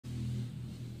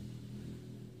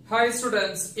Hi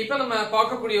students, இப்போ நம்ம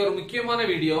பார்க்கக்கூடிய ஒரு முக்கியமான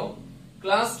video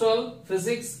class 12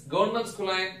 physics government school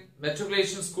and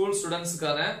matriculation school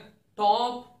studentsக்கான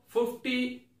top 50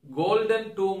 golden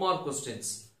 2 mark questions.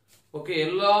 Okay,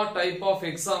 எல்லா type of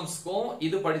examsக்கும்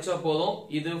இது படிச்சா போதும்.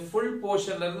 இது full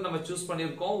portionல இருந்து நம்ம choose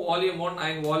பண்ணிருக்கோம். Volume 1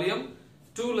 and volume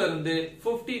 2ல இருந்து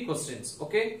 50 questions.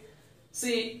 Okay?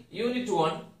 See, unit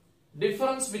 1,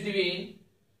 difference between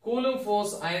Coulomb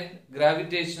force and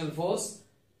gravitational force.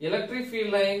 Electric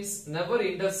field lines never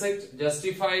intersect,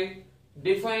 justify.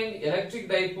 Define electric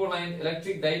dipole and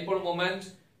electric dipole moment.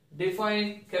 Define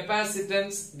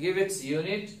capacitance, give its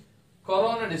unit.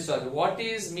 Corona discharge. What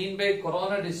is mean by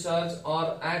corona discharge or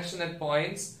action at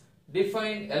points?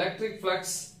 Define electric flux,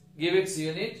 give its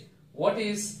unit. What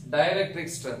is dielectric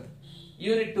strength?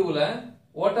 Unit 2 la,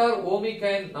 what are ohmic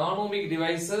and non-ohmic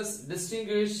devices?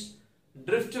 Distinguish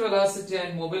drift velocity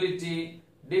and mobility.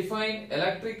 Define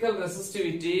electrical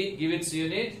resistivity, give its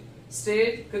unit.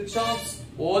 State Kirchhoff's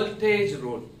voltage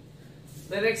rule.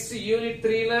 The next unit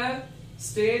 3 la,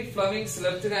 state Fleming's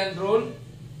left hand rule.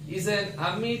 Is an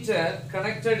ammeter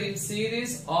connected in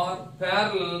series or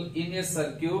parallel in a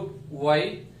circuit? Why?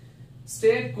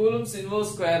 State Coulomb's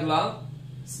inverse square law.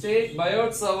 State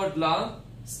Biot-Savart law.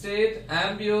 State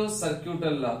Ampere's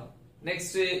circuital law.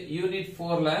 Next unit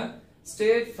 4 la,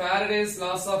 state Faraday's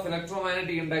laws of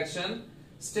electromagnetic induction.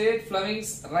 State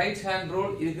Fleming's right hand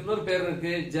rule. இதுக்கு இன்னொரு பேர்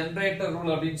இருக்கு, generator rule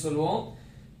அப்படினு சொல்லுவோம்.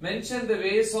 Mention the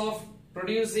ways of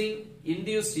producing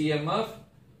induced EMF.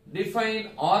 Define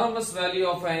RMS value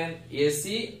of an AC.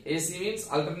 AC means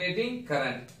alternating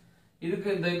current. இதுக்கு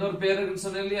இந்த இன்னொரு பேர் இருக்குன்னு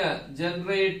சொன்னேன் இல்லையா,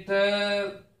 generator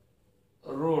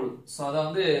rule. சோ அத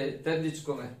வந்து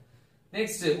தெரிஞ்சிச்சுக்கோங்க.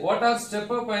 Next, what are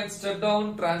step up and step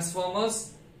down transformers?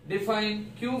 Define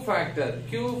Q factor.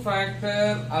 Q factor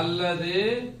அல்லது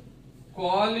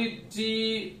quality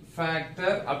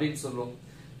factor அப்படினு சொல்லுவோம்.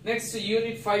 Next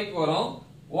unit 5 க்கு வரோம்.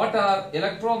 What are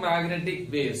electromagnetic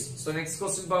waves? So next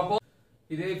question பாப்போம்.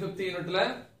 இதே 5th யூனிட்ல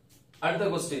அடுத்த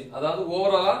क्वेश्चन, அதாவது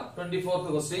ஓவராலா 24th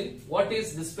question. What is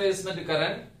displacement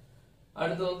current?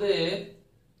 அடுத்து வந்து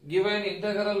given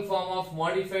integral form of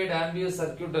modified Ampere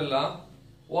circuital law.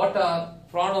 What are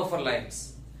Fraunhofer lines?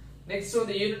 Next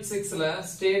வந்து unit 6 ல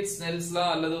state Snell's law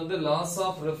அல்லது வந்து laws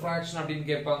of refraction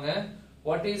அப்படினு கேட்பாங்க.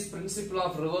 What is principle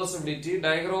of reversibility?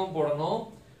 Diagram போடணும்.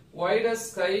 Why does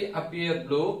sky appear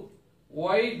blue?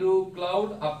 Why do cloud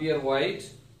appear white?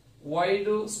 Why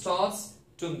do stars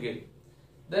twinkle?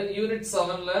 Then unit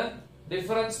 7 la,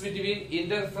 difference between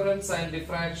interference and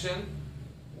diffraction.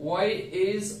 Why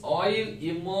is oil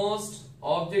immersed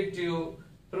objective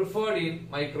preferred in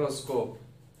microscope?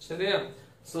 சரியா?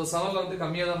 So 7 ல வந்து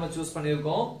கம்மியா தான் நம்ம choose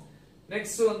பண்ணிருக்கோம்.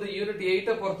 Next வந்து unit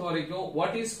 8 பொறுத்த வரைக்கும்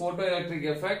what is photoelectric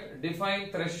effect? Define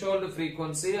threshold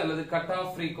frequency அல்லது cut off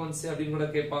frequency அப்படினு கூட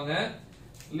கேட்பாங்க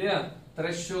இல்லையா?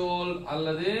 threshold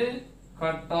அல்லது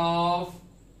cut off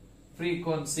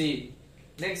frequency.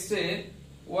 Next,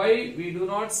 why we do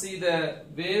not see the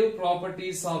wave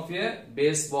properties of a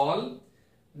baseball?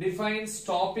 Define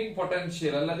stopping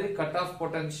potential அல்லது cut off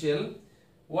potential.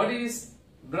 What is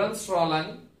Bremsstrahlung?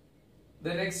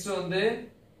 The next வந்து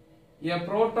a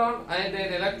proton and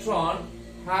an electron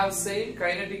have same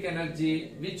kinetic energy.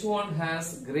 Which one has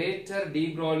greater de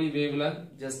Broglie wavelength?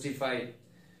 Justify.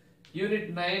 Unit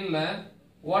 9 la,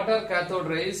 what are cathode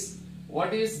rays?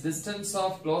 What is distance of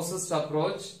closest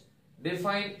approach?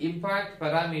 Define impact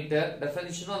parameter.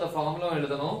 Definition of the formula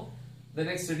எழுதணும். The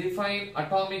next, define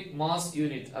atomic mass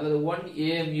unit அல்லது 1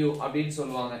 AMU அப்படினு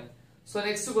சொல்வாங்க. So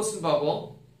next question பாப்போம்.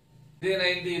 இதே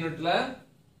 9th யூனிட்ல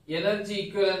energy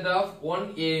equivalent of 1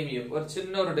 AMU ஒரு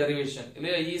சின்ன ஒரு derivation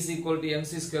இல்லையா, E is equal to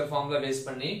mc square formula base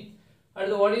பண்ணி.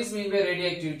 அடுத்து what is mean by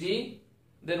radioactivity?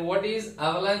 Then what is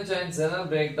avalanche and Zener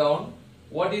breakdown?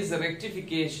 What is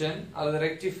rectification அல்லது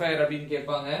rectifier அப்படினு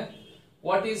கேட்பாங்க.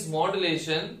 What is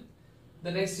modulation?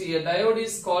 The next, a diode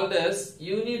is called as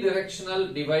unidirectional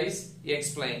device.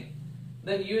 Explain.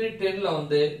 Then unit 10 ல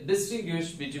வந்து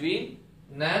distinguish between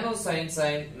nanoscience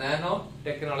and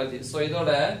nanotechnology. So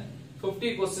இதோட 50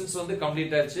 questions வந்து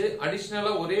complete ஆச்சு. அடிஷனலா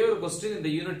ஒரே ஒரு क्वेश्चन இந்த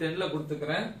யூனிட் 10 ல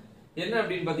கொடுத்துக்கறேன். என்ன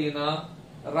அப்படினு பாத்தீங்கன்னா,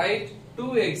 write 2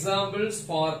 examples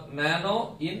for nano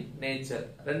in nature.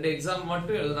 ரெண்டு எக்ஸாம்பிள்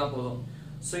மட்டும் எழுதினா போதும்.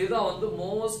 சோ இதான் வந்து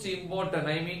மோஸ்ட்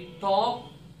இம்பார்ட்டன்ட், ஐ மீன் டாப்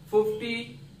 50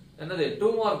 என்னது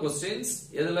 2 மார்க் क्वेश्चंस.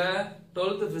 இதுல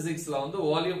 12th பிசிக்ஸ்ல வந்து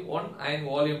வால்யூம் 1 and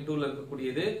வால்யூம் 2 ல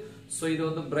இருக்கக்கூடியது. சோ இது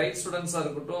வந்து பிரைட் ஸ்டூடண்ட்ஸா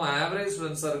இருக்கட்டும், ஆவரேஜ்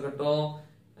ஸ்டூடண்ட்ஸா இருக்கட்டும்,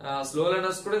 ஸ்லோ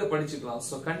லேர்னர்ஸ் கூட இத படிச்சுக்கலாம்.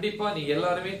 சோ கண்டிப்பா நீங்க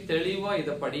எல்லாரும் தெளிவா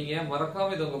இத படிங்க.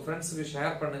 மறக்காம இத உங்க ஃப்ரெண்ட்ஸ்க்கு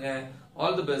ஷேர் பண்ணுங்க.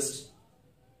 All the best.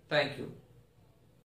 Thank you.